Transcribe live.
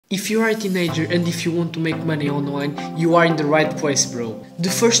If you are a teenager and if you want to make money online, you are in the right place, bro. The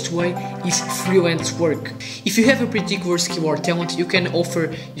first way is freelance work. If you have a particular skill or talent, you can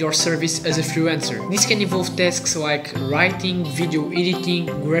offer your service as a freelancer. This can involve tasks like writing, video editing,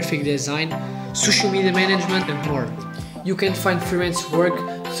 graphic design, social media management and more. You can find freelance work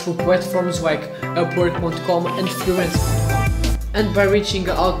through platforms like Upwork.com and Freelance.com, and by reaching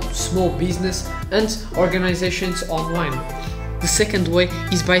out to small business and organizations online. The second way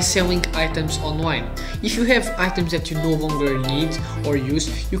is by selling items online. If you have items that you no longer need or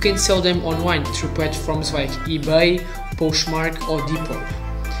use, you can sell them online through platforms like eBay, Poshmark or Depop.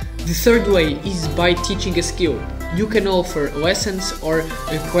 The third way is by teaching a skill. You can offer lessons or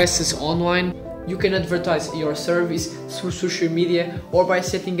classes online. You can advertise your service through social media or by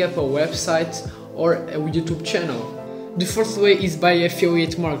setting up a website or a YouTube channel. The fourth way is by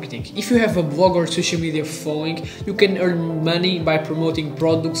affiliate marketing. If you have a blog or social media following, you can earn money by promoting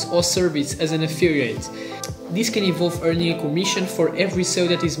products or service as an affiliate. This can involve earning a commission for every sale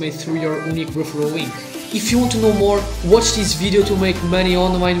that is made through your unique referral link. If you want to know more, watch this video to make money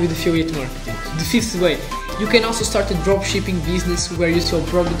online with affiliate marketing. The fifth way, you can also start a dropshipping business where you sell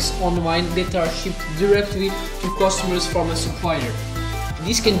products online that are shipped directly to customers from a supplier.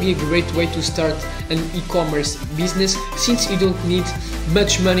 This can be a great way to start an e-commerce business since you don't need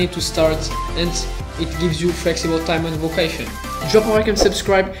much money to start and it gives you flexible time and location. Drop a like and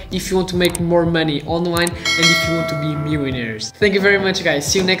subscribe if you want to make more money online and if you want to be millionaires. Thank you very much guys,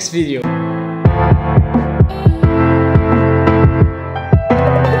 see you next video.